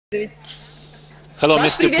Hello,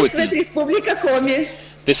 Mr. Putin.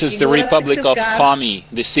 This is the Republic of Komi,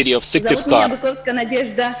 the city of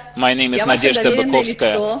Syktyvkar. My name is Nadezhda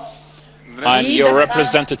Bykovskaya. I'm your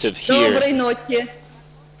representative here.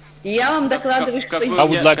 I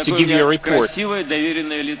would like to give you a report.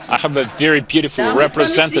 I have a very beautiful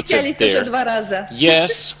representative there.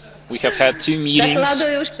 Yes, we have had 2 meetings.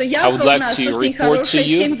 I would like to report to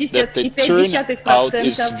you that the turnout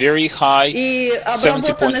is very high,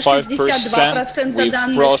 70.5%. We've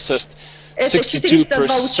processed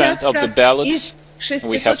 62% of the ballots.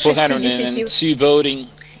 We have 402 voting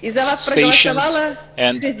stations,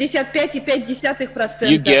 and you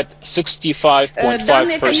get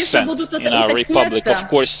 65.5% in our republic. Of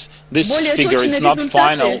course, this figure is not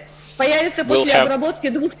final. We'll have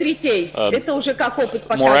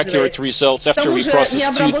more accurate results after we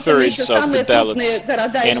process 2/3 of the ballots,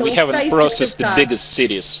 and we haven't processed the biggest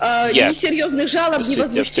cities yet. The city of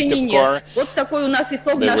Syktyvkar,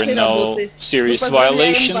 there were no serious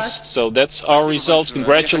violations, so that's our results.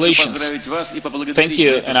 Congratulations. Thank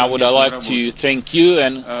you, and I would like to thank you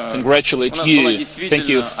and congratulate you. Thank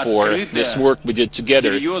you for this work we did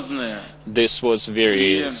together. This was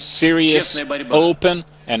very serious, open,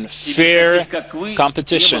 and fair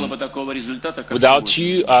competition. Without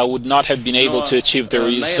you, I would not have been able to achieve the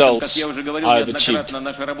results I've achieved.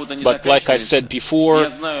 But like I said before,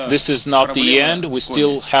 this is not the end. We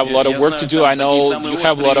still have a lot of work to do. I know you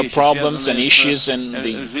have a lot of problems and issues in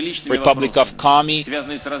the Republic of Komi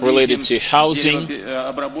related to housing,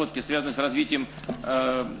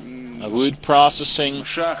 wood processing,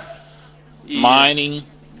 mining,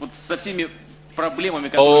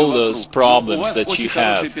 all those problems that you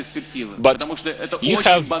have. But you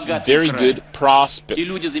have very good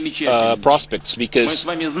prospects because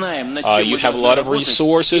you have a lot of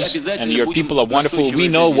resources and your people are wonderful. We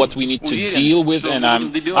know what we need to deal with, and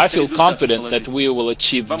I feel confident that we will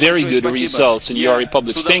achieve very good results in your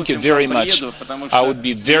republics. Thank you very much. I would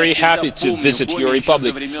be very happy to visit your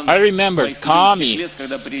republic. I remember Komi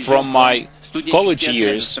from my college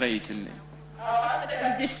years.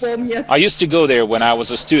 I used to go there when I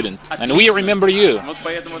was a student, and we remember you.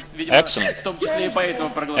 Excellent.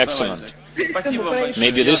 Excellent.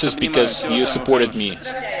 Maybe this is because you supported me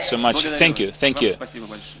so much. Thank you. Thank you.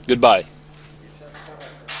 Goodbye.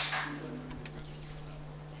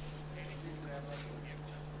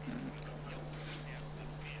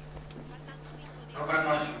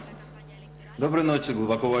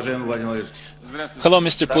 Hello,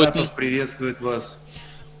 Mr. Putin.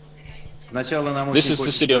 This is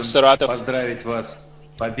the city of Saratov.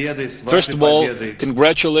 First of all,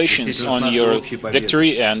 congratulations on your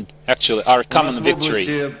victory, and actually our common victory.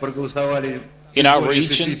 In our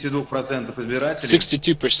region,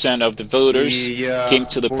 62% of the voters came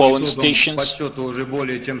to the polling stations.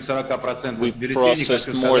 We've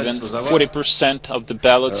processed more than 40% of the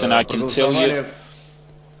ballots, and I can tell you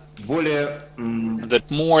that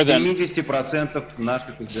more than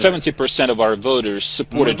 70% of our voters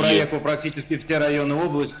supported you.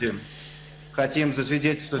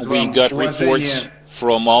 We got reports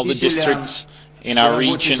from all the districts in our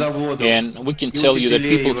region, and we can tell you that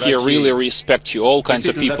people here really respect you, all kinds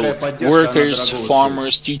of people, workers,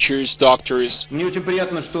 farmers, teachers, doctors.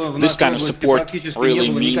 This kind of support really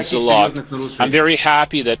means a lot. I'm very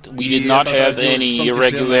happy that we did not have any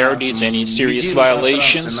irregularities, any serious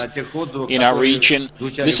violations in our region.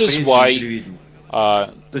 This is why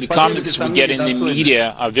the comments we get in the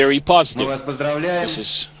media are very positive. This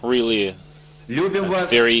is really a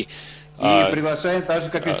very good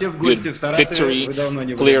victory,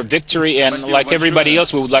 clear victory, and like everybody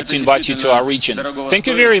else, we would like to invite you to our region. Thank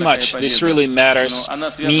you very much. This really matters,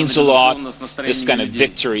 means a lot, this kind of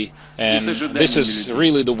victory, and this is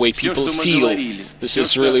really the way people feel. This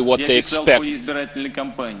is really what they expect.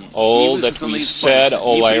 All that we said,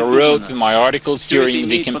 all I wrote in my articles during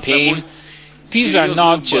the campaign, these are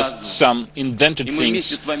not just some invented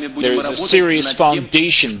things. There is a serious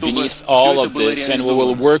foundation beneath all of this, and we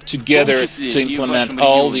will work together to implement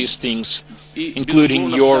all these things, including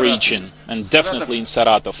your region, and definitely in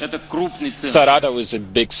Saratov. Saratov is a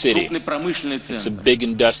big city. It's a big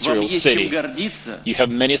industrial city. You have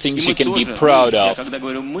many things you can be proud of.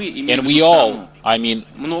 And we all, I mean,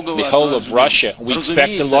 the whole of Russia, we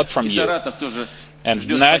expect a lot from you. And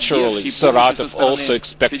naturally, Saratov also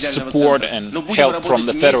expects support and help from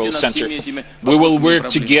the federal center. We will work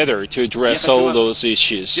together to address all those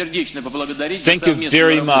issues. Thank you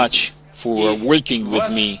very much for working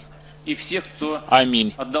with me. I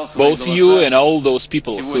mean, both you and all those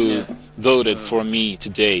people who voted for me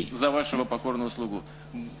today.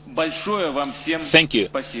 Thank you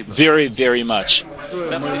very, very much.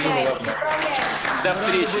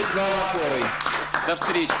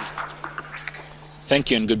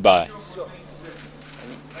 Thank you and goodbye.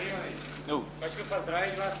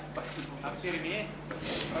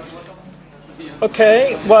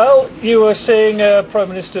 Okay, well, you were seeing Prime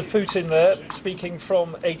Minister Putin there speaking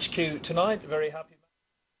from HQ tonight. Very happy.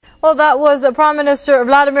 Well, that was Prime Minister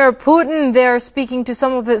Vladimir Putin there speaking to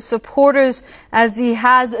some of his supporters as he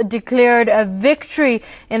has declared a victory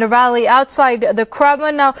in a rally outside the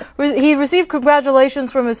Kremlin. Now, he received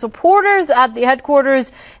congratulations from his supporters at the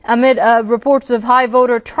headquarters amid reports of high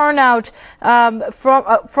voter turnout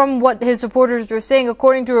from what his supporters were saying.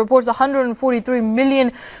 According to reports, 143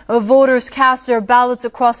 million voters cast their ballots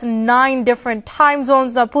across 9 different time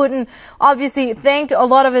zones. Now, Putin obviously thanked a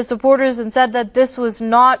lot of his supporters and said that this was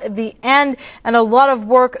not the end and a lot of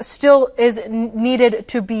work still is needed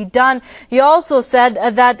to be done. He also said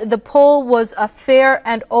that the poll was a fair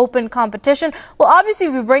and open competition. We'll obviously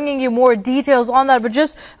be bringing you more details on that, but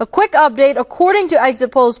just a quick update. According to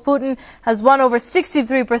exit polls, Putin has won over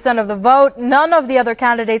 63% of the vote. None of the other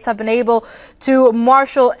candidates have been able to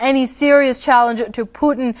marshal any serious challenge to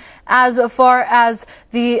Putin as far as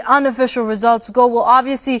the unofficial results go.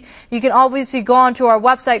 You can obviously go onto our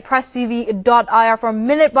website, presstv.ir, for a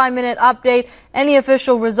minute-by-minute update. Any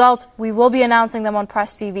official results, we will be announcing them on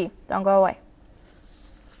Press TV. Don't go away.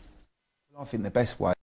 I think the best way